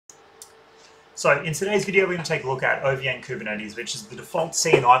So in today's video, we're going to take a look at OVN Kubernetes, which is the default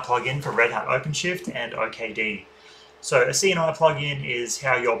CNI plugin for Red Hat OpenShift and OKD. So a CNI plugin is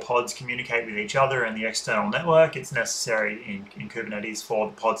how your pods communicate with each other and the external network. It's necessary in Kubernetes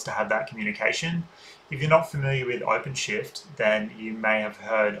for the pods to have that communication. If you're not familiar with OpenShift, then you may have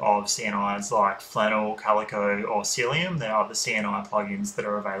heard of CNIs like Flannel, Calico, or Cilium. They are the CNI plugins that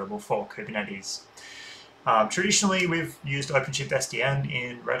are available for Kubernetes. Traditionally, we've used OpenShift SDN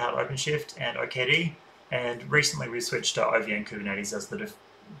in Red Hat OpenShift and OKD, and recently we switched to OVN Kubernetes as the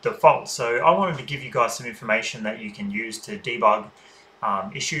default. So I wanted to give you guys some information that you can use to debug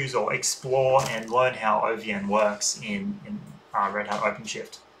issues or explore and learn how OVN works in Red Hat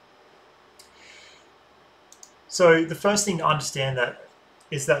OpenShift. So the first thing to understand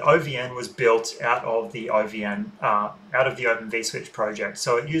is that OVN was built out of the Open vSwitch project.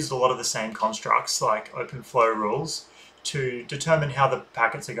 So it used a lot of the same constructs like open flow rules to determine how the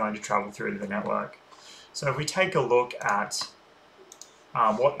packets are going to travel through the network. So if we take a look at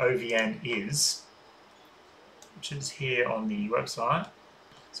what OVN is, which is here on the website.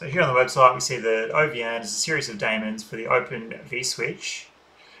 So here on the website we see that OVN is a series of daemons for the Open vSwitch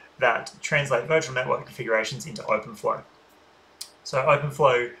that translate virtual network configurations into OpenFlow. So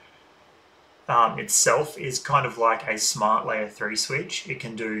OpenFlow itself is kind of like a smart layer 3 switch. It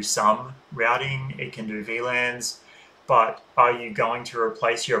can do some routing, it can do VLANs, but are you going to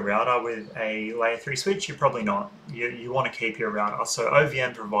replace your router with a layer 3 switch? You're probably not. You want to keep your router. So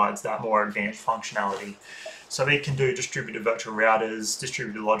OVN provides that more advanced functionality. So it can do distributed virtual routers,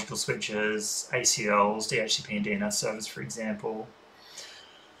 distributed logical switches, ACLs, DHCP and DNS servers, for example.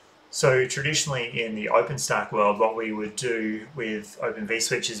 So traditionally in the OpenStack world, what we would do with Open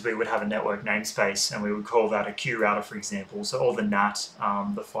vSwitch is we would have a network namespace and we would call that a queue router, for example. So all the NAT,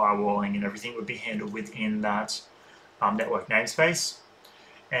 the firewalling and everything would be handled within that network namespace.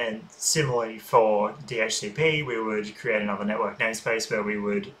 And similarly for DHCP, we would create another network namespace where we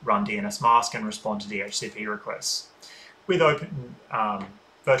would run DNS mask and respond to DHCP requests. With Open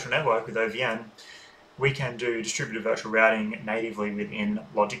Virtual Network, with OVN, we can do distributed virtual routing natively within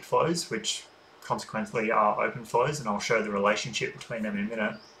logic flows, which consequently are open flows, and I'll show the relationship between them in a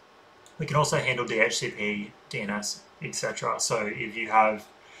minute. We can also handle DHCP, DNS, etc. So if you have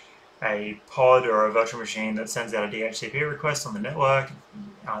a pod or a virtual machine that sends out a DHCP request on the network,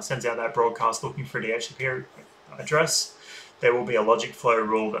 sends out that broadcast looking for a DHCP address, there will be a logic flow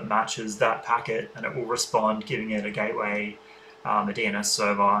rule that matches that packet and it will respond, giving it a gateway, a DNS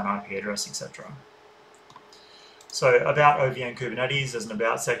server, an IP address, etc. So about OVN Kubernetes, there's an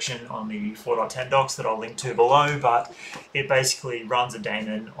about section on the 4.10 docs that I'll link to below, but it basically runs a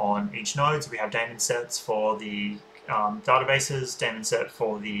daemon on each node. So we have daemon sets for the databases, daemon set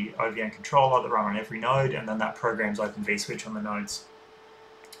for the OVN controller that run on every node, and then that programs Open vSwitch on the nodes.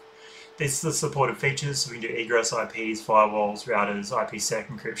 These are the supported features, so we can do egress IPs, firewalls, routers, IPsec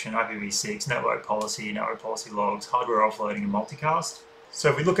encryption, IPv6, network policy logs, hardware offloading, and multicast. So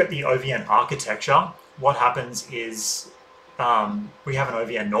if we look at the OVN architecture, what happens is we have an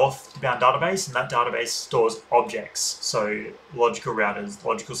OVN northbound database, and that database stores objects, so logical routers,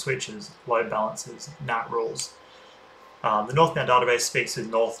 logical switches, load balancers, NAT rules. The northbound database speaks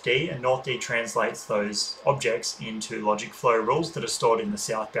with northd, and northd translates those objects into logic flow rules that are stored in the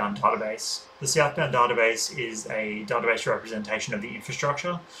southbound database. The southbound database is a database representation of the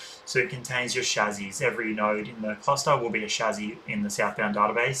infrastructure, so it contains your chassis. Every node in the cluster will be a chassis in the southbound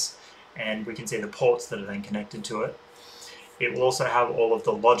database, and we can see the ports that are then connected to it. It will also have all of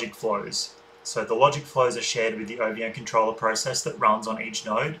the logic flows. So the logic flows are shared with the OVN controller process that runs on each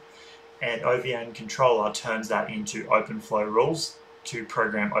node, and OVN controller turns that into open flow rules to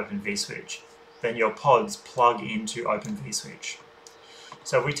program Open vSwitch. Then your pods plug into Open vSwitch.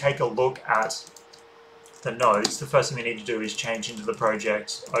 So if we take a look at the nodes, the first thing we need to do is change into the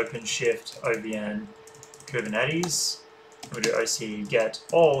project OpenShift OVN Kubernetes. We'll do OC get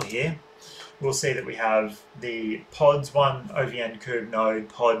all here. We'll see that we have the pods, one OVN Kube node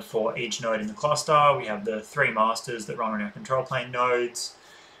pod for each node in the cluster. We have the 3 masters that run on our control plane nodes.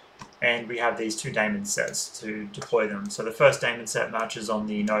 And we have these 2 daemon sets to deploy them. So the first daemon set matches on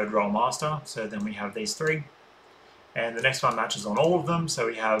the node role master, so then we have these 3. And the next one matches on all of them, so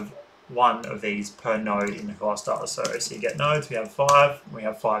we have 1 of these per node in the cluster. So OC get nodes, we have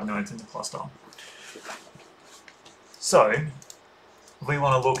 5 nodes in the cluster. So if we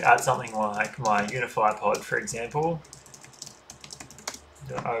want to look at something like my Unify pod, for example,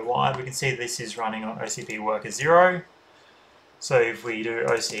 the OY, we can see this is running on OCP worker 0. So if we do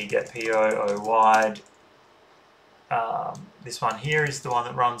OC get PO OY, this one here is the one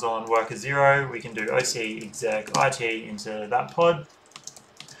that runs on worker 0. We can do OC exec IT into that pod.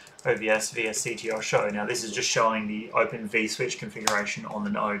 ovs vs-ctl show. Now this is just showing the open vSwitch configuration on the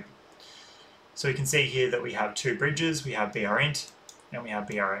node. So we can see here that we have two bridges. We have brint and we have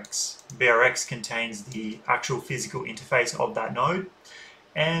brx. Brx contains the actual physical interface of that node,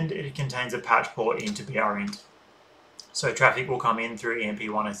 and it contains a patch port into brint. So traffic will come in through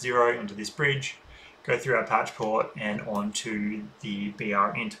EMP1S0 onto this bridge, go through our patch port and onto the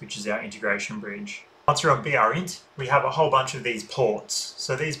brint, which is our integration bridge. Once we're on brint, we have a whole bunch of these ports.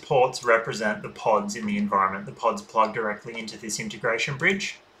 So these ports represent the pods in the environment. The pods plug directly into this integration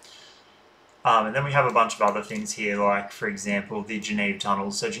bridge. And then we have a bunch of other things here, like, for example, the Geneve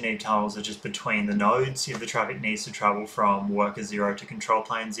tunnels. So Geneve tunnels are just between the nodes. If the traffic needs to travel from worker 0 to control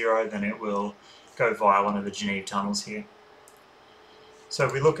plane 0, then it will go via one of the Geneve tunnels here. So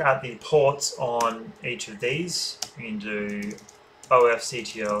if we look at the ports on each of these, we can do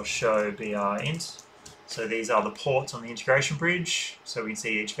ofctl show brint. So these are the ports on the integration bridge. So we can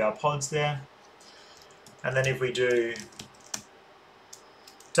see each of our pods there. And then if we do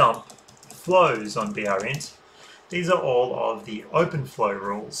dump flows on brint, these are all of the open flow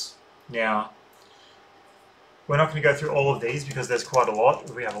rules. Now, we're not going to go through all of these because there's quite a lot.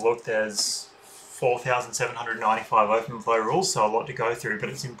 If we have a look, there's 4,795 open flow rules, so a lot to go through, but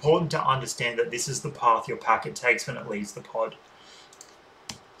it's important to understand that this is the path your packet takes when it leaves the pod.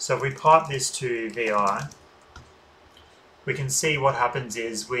 So if we pipe this to VI, we can see what happens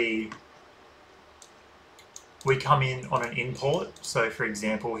is we come in on an import. So for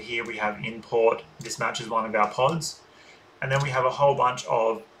example, here we have import, this matches one of our pods, and then we have a whole bunch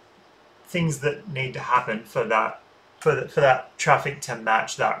of things that need to happen for that traffic to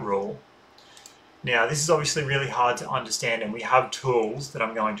match that rule. Now this is obviously really hard to understand, and we have tools that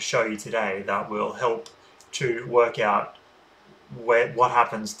I'm going to show you today that will help to work out what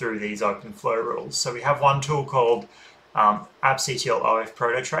happens through these open flow rules. So we have one tool called appctl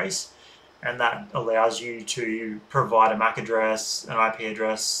ofproto, and that allows you to provide a MAC address, an IP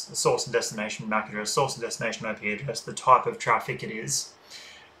address, a source and destination MAC address, source and destination IP address, the type of traffic it is,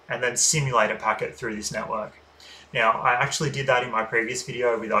 and then simulate a packet through this network. Now, I actually did that in my previous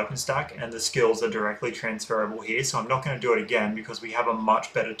video with OpenStack, and the skills are directly transferable here, so I'm not going to do it again because we have a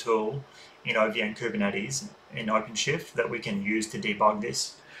much better tool in OVN Kubernetes in OpenShift that we can use to debug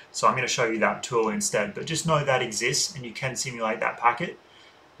this. So I'm going to show you that tool instead, but just know that exists and you can simulate that packet.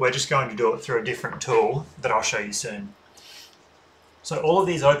 We're just going to do it through a different tool that I'll show you soon. So all of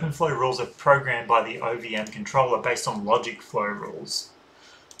these open flow rules are programmed by the OVN controller based on logic flow rules.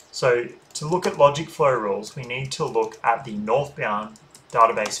 So to look at logic flow rules, we need to look at the northbound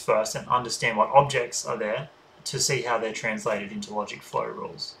database first and understand what objects are there to see how they're translated into logic flow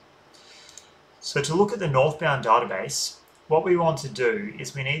rules. So to look at the northbound database, what we want to do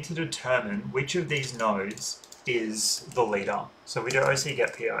is we need to determine which of these nodes is the leader. So we do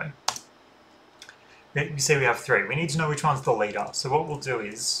OC-get-PO. You see we have three. We need to know which one's the leader. So what we'll do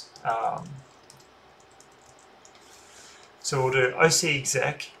is, so we'll do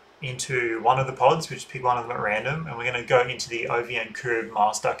OC-exec into one of the pods, which pick one of them at random, and we're going to go into the OVN Kube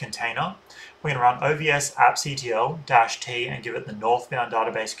master container. We're going to run ovs-appctl-t and give it the northbound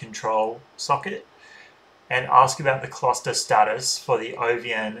database control socket and ask about the cluster status for the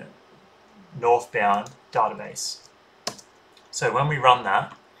OVN northbound database. So when we run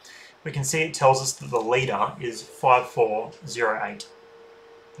that, we can see it tells us that the leader is 5408.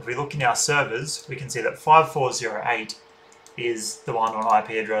 If we look in our servers, we can see that 5408 is the one on IP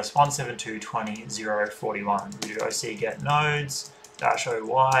address 172.20.041. We do OC-get nodes -o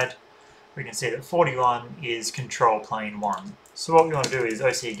wide. We can see that 41 is control plane 1. So what we want to do is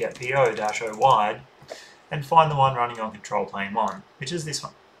OC-get-PO -o wide and find the one running on control plane 1, which is this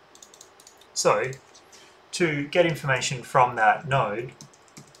one. So to get information from that node,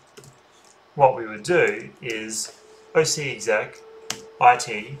 what we would do is OC-exec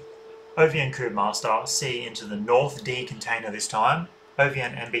IT OVN Kube master C into the north D container this time,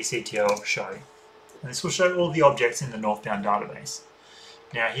 OVN NBCTL show. And this will show all the objects in the northbound database.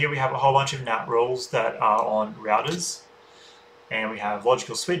 Now here we have a whole bunch of NAT rules that are on routers, and we have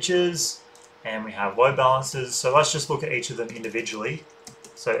logical switches, and we have load balancers. So let's just look at each of them individually.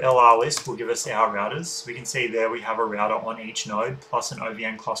 So LR list will give us our routers. We can see there we have a router on each node plus an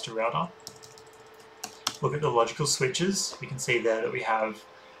OVN cluster router. Look at the logical switches. We can see there that we have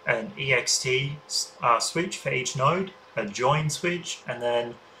an EXT switch for each node, a join switch, and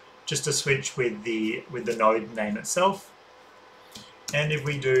then just a switch with the node name itself. And if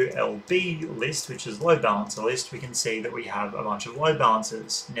we do LB list, which is load balancer list, we can see that we have a bunch of load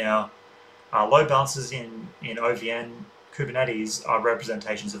balancers. Now, load balancers in OVN Kubernetes are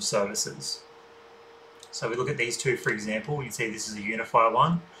representations of services. So we look at these two, for example, you can see this is a unifier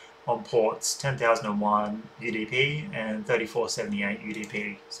one. on ports 10,001 UDP and 3478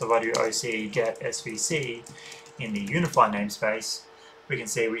 UDP. So if I do OC get SVC in the unified namespace, we can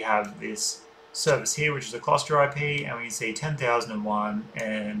see we have this service here, which is a cluster IP, and we can see 10,001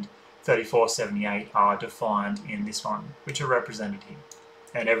 and 3478 are defined in this one, which are represented here.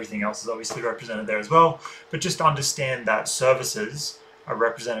 And everything else is obviously represented there as well, but just understand that services are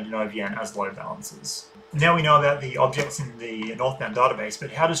represented in OVN as load balancers. Now we know about the objects in the northbound database,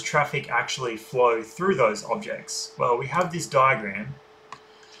 but how does traffic actually flow through those objects? Well, we have this diagram.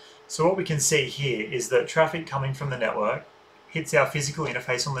 So what we can see here is that traffic coming from the network hits our physical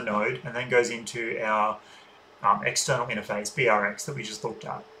interface on the node and then goes into our external interface, BRX, that we just looked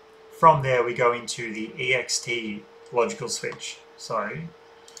at. From there we go into the EXT logical switch. So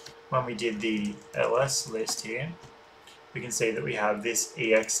when we did the LS list here, we can see that we have this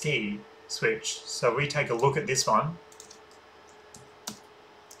EXT switch. So we take a look at this one.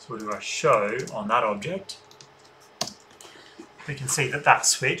 So we'll do a show on that object. We can see that that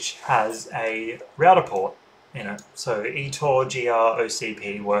switch has a router port in it. So eTOR GR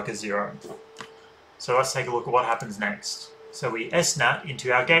OCP worker 0. So let's take a look at what happens next. So we SNAT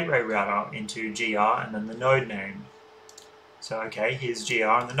into our gateway router into GR and then the node name. So okay, here's GR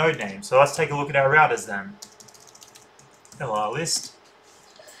and the node name. So let's take a look at our routers then. LR list,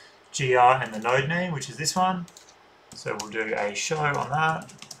 GR and the node name, which is this one. So we'll do a show on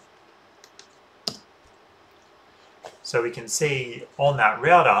that. So we can see on that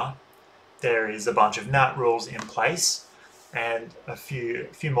router there is a bunch of NAT rules in place and a few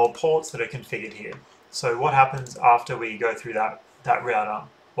more ports that are configured here. So what happens after we go through that router?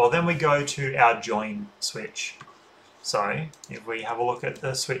 Well, then we go to our join switch. So if we have a look at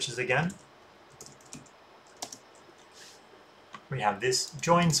the switches again, we have this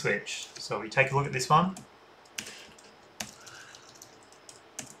join switch. So we take a look at this one.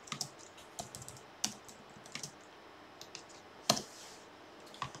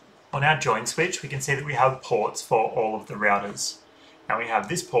 On our join switch, we can see that we have ports for all of the routers. Now we have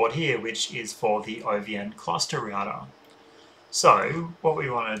this port here, which is for the OVN cluster router. So what we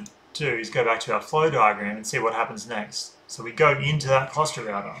want to do is go back to our flow diagram and see what happens next. So we go into that cluster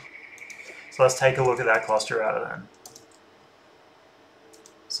router. So let's take a look at that cluster router then.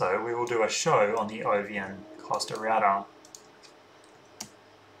 So we will do a show on the OVN cluster router.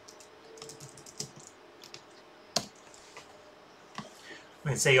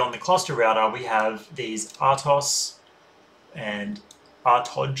 We can see on the cluster router we have these RTOS and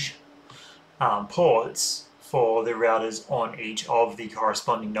RTOG ports for the routers on each of the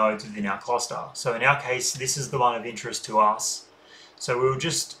corresponding nodes within our cluster. So in our case, this is the one of interest to us. So we'll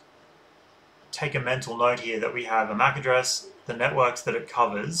just take a mental note here that we have a MAC address, the networks that it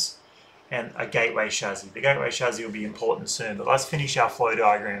covers, and a gateway chassis. The gateway chassis will be important soon, but let's finish our flow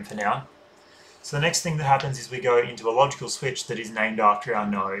diagram for now. So the next thing that happens is we go into a logical switch that is named after our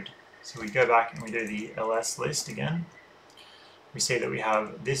node. So we go back and we do the LS list again. We see that we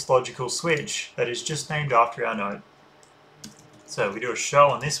have this logical switch that is just named after our node. So we do a show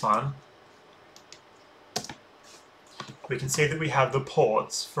on this one. We can see that we have the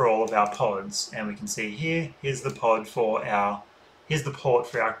ports for all of our pods, and we can see here, here's the port for our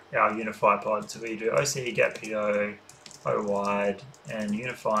unified pod. So we do OC get PO, O wide, and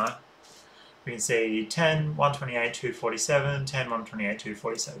unifier. We can see 10, 128, 247, 10, 128,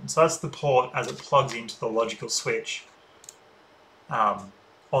 247. So that's the port as it plugs into the logical switch on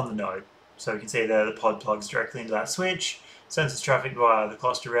the node. So we can see there the pod plugs directly into that switch, sends its traffic via the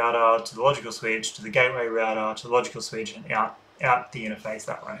cluster router to the logical switch, to the gateway router, to the logical switch, and out the interface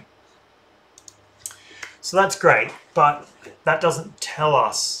that way. So that's great, but that doesn't tell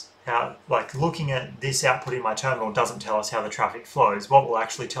us how, like looking at this output in my terminal doesn't tell us how the traffic flows. What will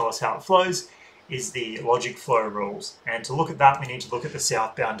actually tell us how it flows is the logic flow rules. And to look at that, we need to look at the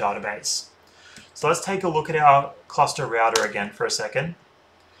southbound database. So let's take a look at our cluster router again for a second.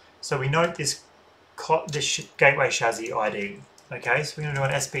 So we note this gateway chassis ID. Okay, so we're going to do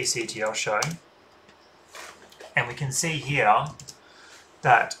an SBCTL show. And we can see here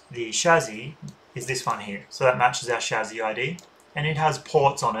that the chassis is this one here. So that matches our chassis ID. And it has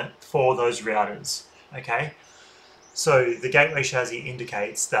ports on it for those routers. Okay, so the gateway chassis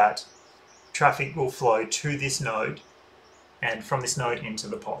indicates that traffic will flow to this node and from this node into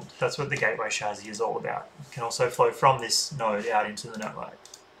the pod. That's what the gateway chassis is all about. It can also flow from this node out into the network.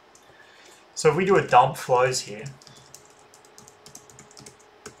 So if we do a dump flows here,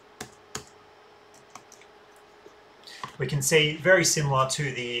 we can see very similar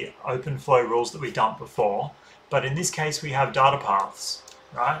to the open flow rules that we dumped before, but in this case we have data paths,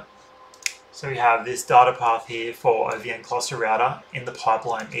 right? So we have this data path here for OVN cluster router in the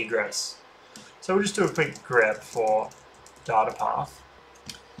pipeline egress. So we'll just do a quick grep for data path.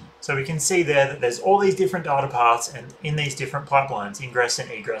 So we can see there that there's all these different data paths and in these different pipelines, ingress and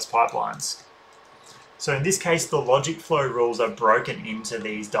egress pipelines. So in this case, the logic flow rules are broken into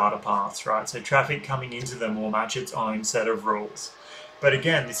these data paths, right? So traffic coming into them will match its own set of rules. But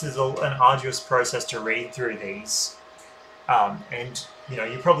again, this is an arduous process to read through these. And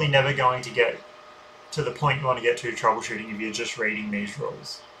you're probably never going to get to the point you want to get to troubleshooting if you're just reading these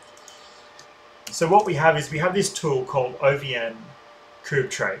rules. So what we have is we have this tool called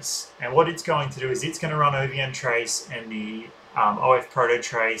ovn-kubetrace. And what it's going to do is it's going to run ovn-trace and the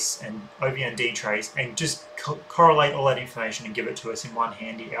ofproto and ovn-detrace and just correlate all that information and give it to us in one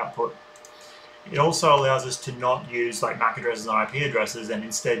handy output. It also allows us to not use like MAC addresses and IP addresses and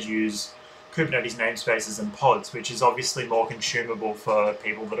instead use Kubernetes namespaces and pods, which is obviously more consumable for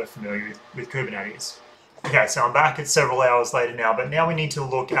people that are familiar with Kubernetes. Okay, so I'm back. It's several hours later now, but now we need to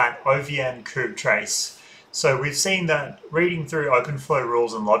look at ovn-kubetrace. So we've seen that reading through OpenFlow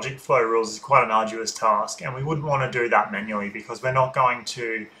rules and logic flow rules is quite an arduous task, and we wouldn't want to do that manually because we're not going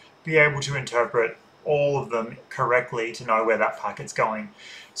to be able to interpret all of them correctly to know where that packet's going.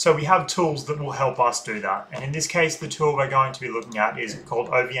 So we have tools that will help us do that. And in this case, the tool we're going to be looking at is called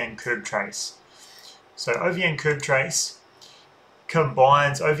ovn-kubetrace. So ovn-kubetrace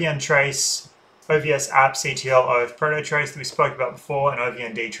combines ovn-trace, ovs-appctl, ofproto that we spoke about before, and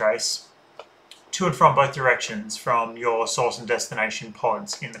ovn-detrace to and from both directions from your source and destination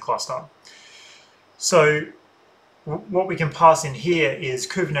pods in the cluster. So what we can pass in here is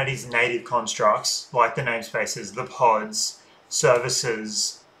Kubernetes native constructs like the namespaces, the pods,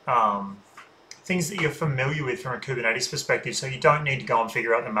 services, things that you're familiar with from a Kubernetes perspective, so you don't need to go and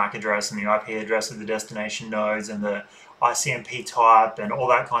figure out the MAC address and the IP address of the destination nodes and the ICMP type and all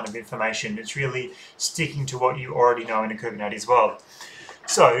that kind of information. It's really sticking to what you already know in a Kubernetes world.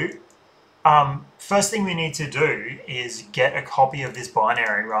 So first thing we need to do is get a copy of this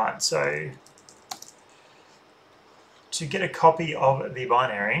binary, right? So to get a copy of the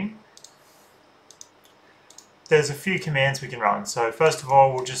binary, there's a few commands we can run. So first of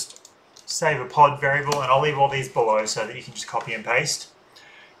all, we'll just save a pod variable, and I'll leave all these below so that you can just copy and paste.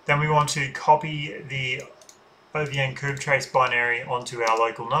 Then we want to copy the ovn-kubetrace binary onto our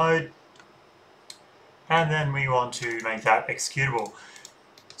local node, and then we want to make that executable.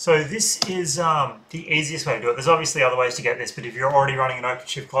 So this is the easiest way to do it. There's obviously other ways to get this, but if you're already running an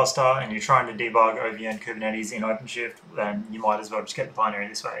OpenShift cluster and you're trying to debug OVN Kubernetes in OpenShift, then you might as well just get the binary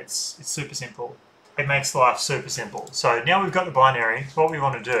this way. It's super simple. It makes life super simple. So now we've got the binary, what we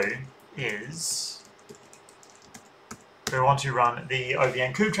want to do is we want to run the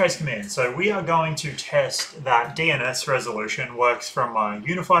ovn-kubetrace command. So we are going to test that DNS resolution works from my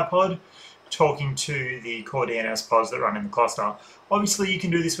Unify pod talking to the core DNS pods that run in the cluster. Obviously, you can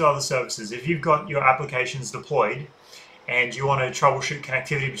do this with other services. If you've got your applications deployed and you want to troubleshoot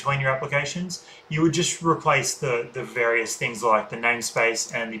connectivity between your applications, you would just replace the various things like the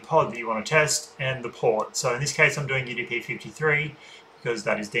namespace and the pod that you want to test and the port. So in this case, I'm doing UDP 53 because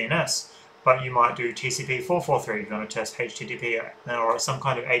that is DNS. But you might do TCP 443 if you want to test HTTP or some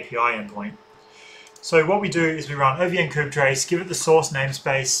kind of API endpoint. So what we do is we run ovn-kubetrace, give it the source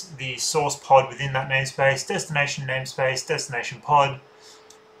namespace, the source pod within that namespace, destination pod,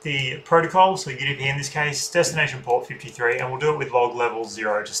 the protocol, so UDP in this case, destination port 53, and we'll do it with log level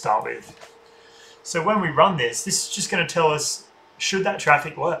 0 to start with. So when we run this, this is just going to tell us, should that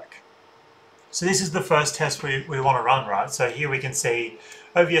traffic work? So this is the first test we want to run, right? So here we can see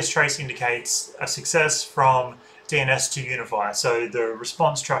ovs-trace indicates a success from DNS to Unify. So the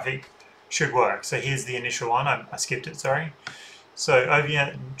response traffic should work. So here's the initial one. I skipped it, sorry. So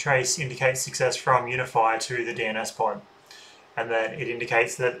ovn-trace indicates success from Unify to the DNS pod. And then it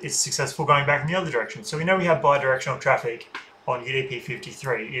indicates that it's successful going back in the other direction. So we know we have bidirectional traffic on UDP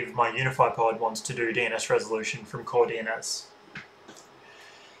 53 if my Unify pod wants to do DNS resolution from core DNS.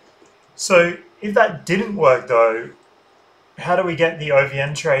 So if that didn't work though, how do we get the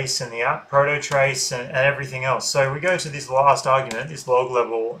ovn-trace and the ofproto and everything else? So we go to this last argument, this log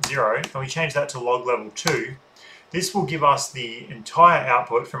level 0, and we change that to log level 2. This will give us the entire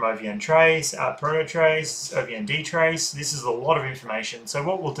output from ovn-trace, ofproto, ovn-detrace. This is a lot of information. So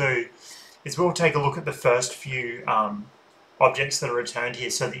what we'll do is we'll take a look at the first few objects that are returned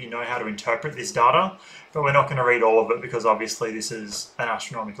here so that you know how to interpret this data, but we're not going to read all of it because obviously this is an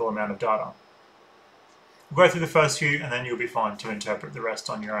astronomical amount of data. We'll go through the first few and then you'll be fine to interpret the rest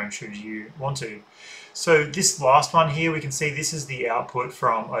on your own should you want to. So this last one here, we can see this is the output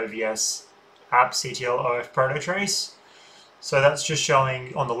from ovs-appctl ofproto. So that's just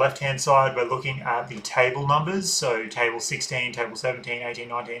showing on the left-hand side, we're looking at the table numbers, so table 16, table 17, 18,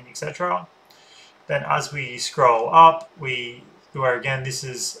 19, etc. Then as we scroll up, where again, this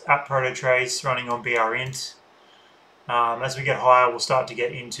is appproto trace running on brint. As we get higher, we'll start to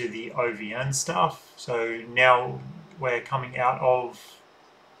get into the OVN stuff. So now we're coming out of,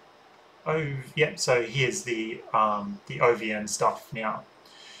 so here's the OVN stuff now.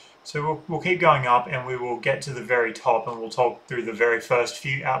 So we'll keep going up and we will get to the very top and we'll talk through the very first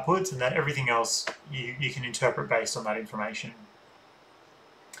few outputs, and then everything else you can interpret based on that information.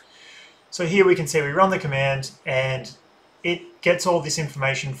 So here we can see we run the command and it gets all this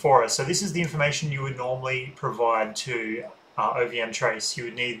information for us. So this is the information you would normally provide to ovn-trace. You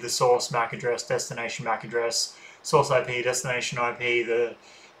would need the source MAC address, destination MAC address, source IP, destination IP, the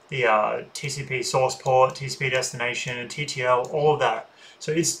TCP source port, TCP destination, TTL, all of that.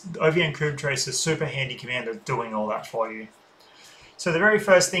 So ovn-kubetrace is a super handy command that's doing all that for you. So the very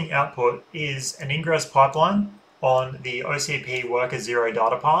first thing output is an ingress pipeline on the OCP worker 0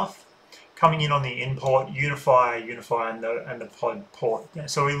 data path, coming in on the in port, unify and the pod port.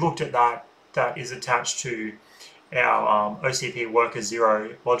 So we looked at that. That is attached to our OCP worker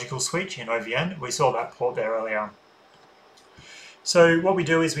 0 logical switch in OVN. We saw that port there earlier. So what we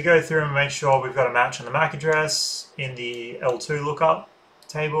do is we go through and make sure we've got a match on the MAC address in the L2 lookup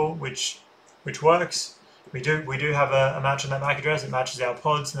table, which works. We do have a match on that MAC address. It matches our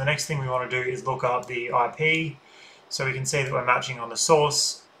pods. And the next thing we want to do is look up the IP. So we can see that we're matching on the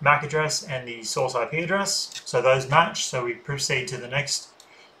source MAC address and the source IP address. So those match. So we proceed to the next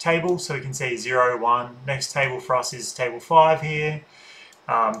table. So we can see 0, 1. Next table for us is table 5 here.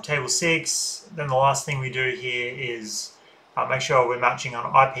 Table 6. Then the last thing we do here is make sure we're matching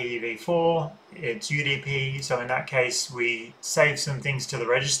on IPv4. It's UDP. So in that case, we save some things to the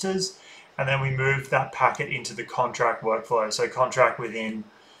registers and then we move that packet into the contract workflow. So contract within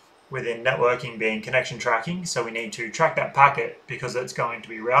networking being connection tracking, so we need to track that packet because it's going to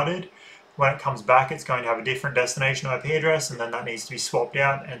be routed. When it comes back, it's going to have a different destination IP address, and then that needs to be swapped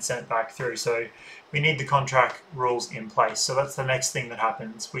out and sent back through. So we need the contract rules in place. So that's the next thing that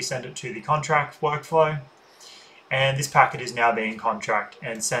happens. We send it to the contract workflow, and this packet is now being contract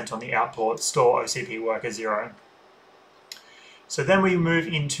and sent on the output store OCP worker 0. So then we move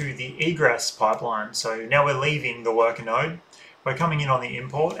into the egress pipeline. So now we're leaving the worker node. We're coming in on the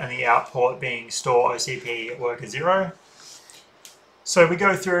import and the output being store OCP worker 0. So we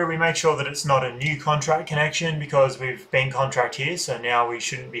go through, we make sure that it's not a new contract connection because we've been contract here, so now we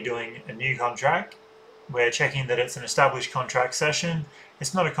shouldn't be doing a new contract. We're checking that it's an established contract session,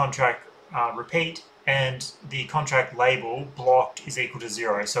 it's not a contract repeat, and the contract label blocked is equal to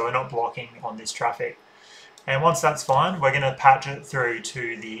 0, so we're not blocking on this traffic. And once that's fine, we're going to patch it through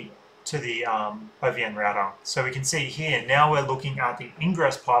to the OVN router. So we can see here, now we're looking at the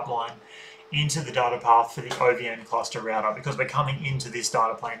ingress pipeline into the data path for the OVN cluster router because we're coming into this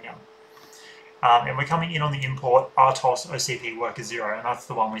data plane now. And we're coming in on the import RTOS OCP worker 0, and that's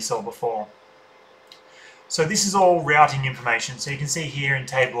the one we saw before. So this is all routing information. So you can see here in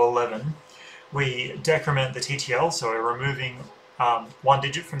table 11, we decrement the TTL, so we're removing one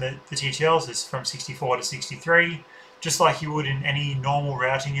digit from the TTL, so it's from 64 to 63. Just like you would in any normal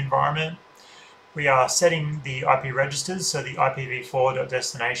routing environment. We are setting the IP registers, so the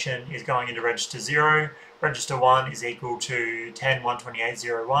IPv4.destination is going into register 0, register 1 is equal to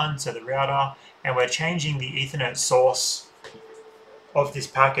 10.128.0.1, so the router, and we're changing the Ethernet source of this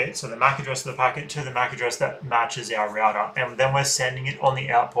packet, so the MAC address of the packet, to the MAC address that matches our router, and then we're sending it on the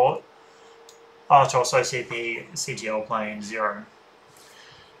output RTOS OCP CTL plane 0.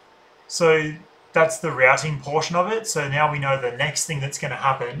 So that's the routing portion of it. So now we know the next thing that's going to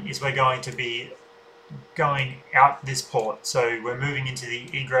happen is we're going to be going out this port. So we're moving into the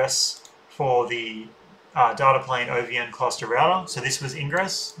egress for the data plane OVN cluster router. So this was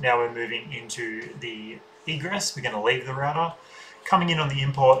ingress. Now we're moving into the egress. We're going to leave the router. Coming in on the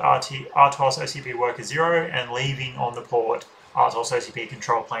import RTOS OCP worker 0 and leaving on the port RTOS OCP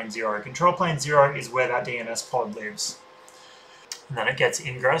control plane 0. Control plane 0 is where that DNS pod lives. And then it gets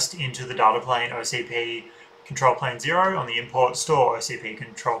ingressed into the data plane OCP control plane 0 on the import store OCP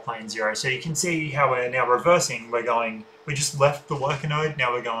control plane 0. So you can see how we're now reversing. We just left the worker node,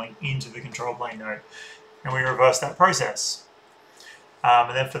 now we're going into the control plane node. And we reverse that process.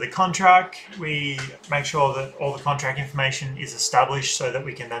 And then for the contract, we make sure that all the contract information is established so that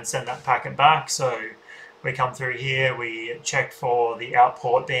we can then send that packet back. So we come through here, we check for the out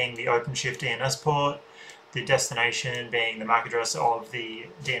port being the OpenShift DNS port, the destination being the MAC address of the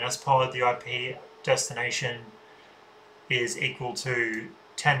DNS pod, the IP destination is equal to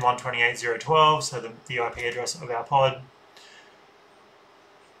 10.128.0.12, so the IP address of our pod.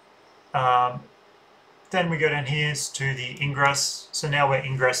 Then we go down here to the ingress. So now we're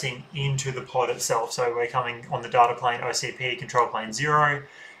ingressing into the pod itself. So we're coming on the data plane OCP control plane 0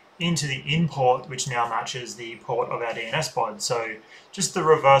 into the in port, which now matches the port of our DNS pod. So just the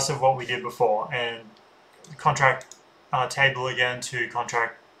reverse of what we did before, and contract table again to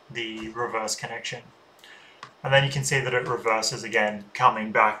contract the reverse connection. And then you can see that it reverses again,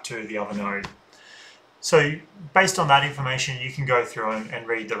 coming back to the other node. So based on that information, you can go through and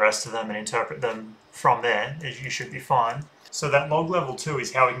read the rest of them and interpret them from there, as you should be fine. So that log level 2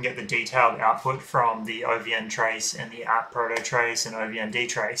 is how we can get the detailed output from the ovn-trace and the appproto-trace and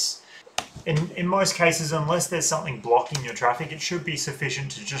ovn-detrace. In most cases, unless there's something blocking your traffic, it should be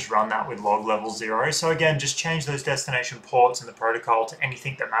sufficient to just run that with log level 0. So again, just change those destination ports in the protocol to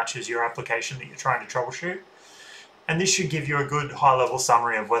anything that matches your application that you're trying to troubleshoot. And this should give you a good high-level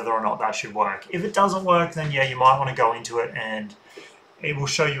summary of whether or not that should work. If it doesn't work, then yeah, you might want to go into it and it will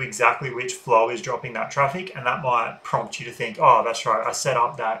show you exactly which flow is dropping that traffic, and that might prompt you to think, oh, that's right, I set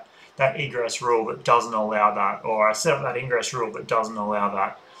up that egress rule that doesn't allow that, or I set up that ingress rule that doesn't allow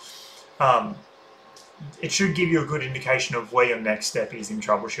that. It should give you a good indication of where your next step is in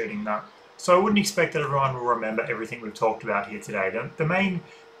troubleshooting that. So I wouldn't expect that everyone will remember everything we've talked about here today. The main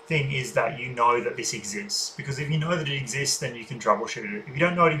thing is that you know that this exists, because if you know that it exists, then you can troubleshoot it. If you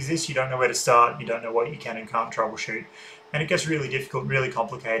don't know it exists, you don't know where to start, you don't know what you can and can't troubleshoot, and it gets really difficult, really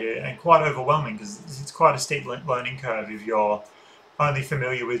complicated, and quite overwhelming, because it's quite a steep learning curve if you're only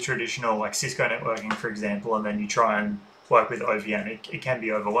familiar with traditional, like Cisco networking, for example, and then you try and work with OVN. It can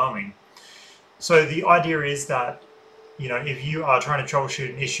be overwhelming. So the idea is that, you know, if you are trying to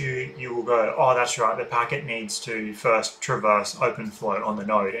troubleshoot an issue, you will go, oh, that's right, the packet needs to first traverse OpenFlow on the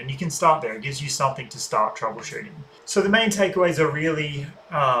node. And you can start there. It gives you something to start troubleshooting. So the main takeaways are really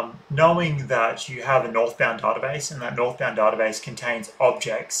knowing that you have a northbound database, and that northbound database contains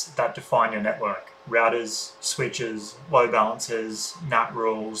objects that define your network. Routers, switches, load balancers, NAT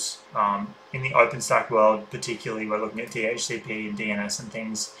rules. In the OpenStack world, particularly, we're looking at DHCP and DNS and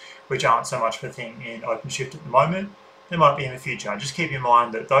things which aren't so much of a thing in OpenShift at the moment. They might be in the future. Just keep in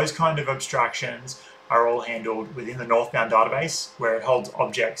mind that those kind of abstractions are all handled within the northbound database, where it holds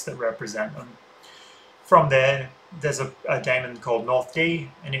objects that represent them. From there, there's a daemon called northd,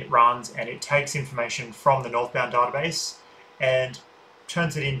 and it runs and it takes information from the northbound database and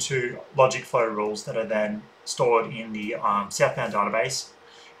turns it into logic flow rules that are then stored in the southbound database,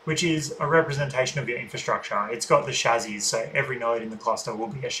 which is a representation of your infrastructure. It's got the chassis, so every node in the cluster will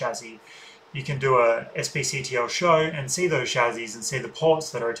be a chassis. You can do a SPCTL show and see those chassis and see the ports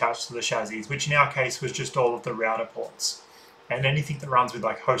that are attached to the chassis, which in our case was just all of the router ports. And anything that runs with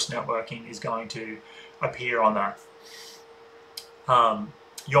like host networking is going to appear on that.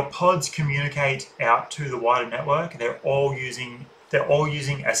 Your pods communicate out to the wider network. They're all using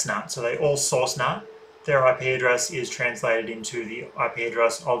SNAT, so they all source NAT. Their IP address is translated into the IP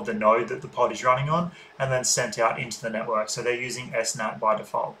address of the node that the pod is running on, and then sent out into the network. So they're using SNAT by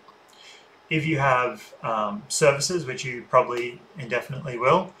default. If you have services, which you probably indefinitely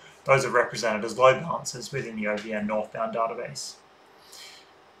will, those are represented as load balancers within the OVN northbound database.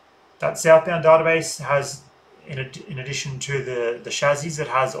 That southbound database has, in addition to the chassis, it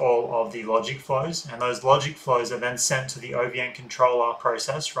has all of the logic flows, and those logic flows are then sent to the OVN controller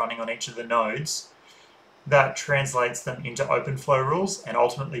process running on each of the nodes. That translates them into OpenFlow rules and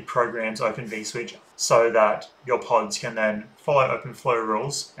ultimately programs Open vSwitch so that your pods can then follow OpenFlow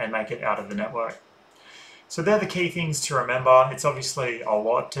rules and make it out of the network. So they're the key things to remember. It's obviously a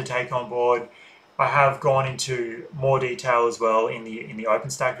lot to take on board. I have gone into more detail as well in the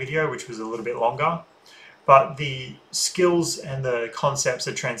OpenStack video, which was a little bit longer. But the skills and the concepts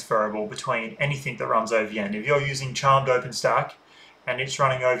are transferable between anything that runs OVN. If you're using Charmed OpenStack and it's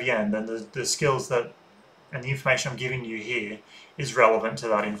running OVN, then the skills that and the information I'm giving you here is relevant to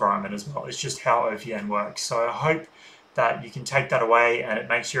that environment as well. It's just how OVN works. So I hope that you can take that away and it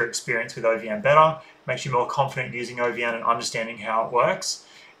makes your experience with OVN better, makes you more confident using OVN and understanding how it works.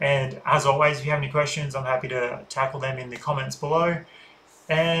 And as always, if you have any questions, I'm happy to tackle them in the comments below.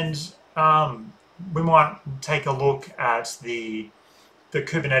 And we might take a look at the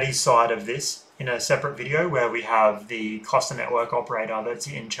Kubernetes side of this in a separate video, where we have the cluster network operator that's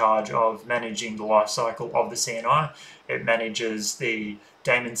in charge of managing the lifecycle of the CNI. It manages the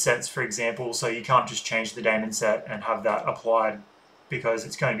daemon sets, for example, so you can't just change the daemon set and have that applied because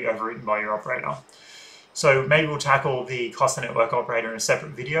it's going to be overwritten by your operator. So maybe we'll tackle the cluster network operator in a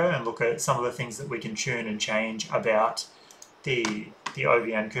separate video and look at some of the things that we can tune and change about the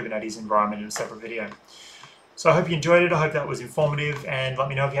OVN Kubernetes environment in a separate video. So I hope you enjoyed it. I hope that was informative, and let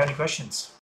me know if you have any questions.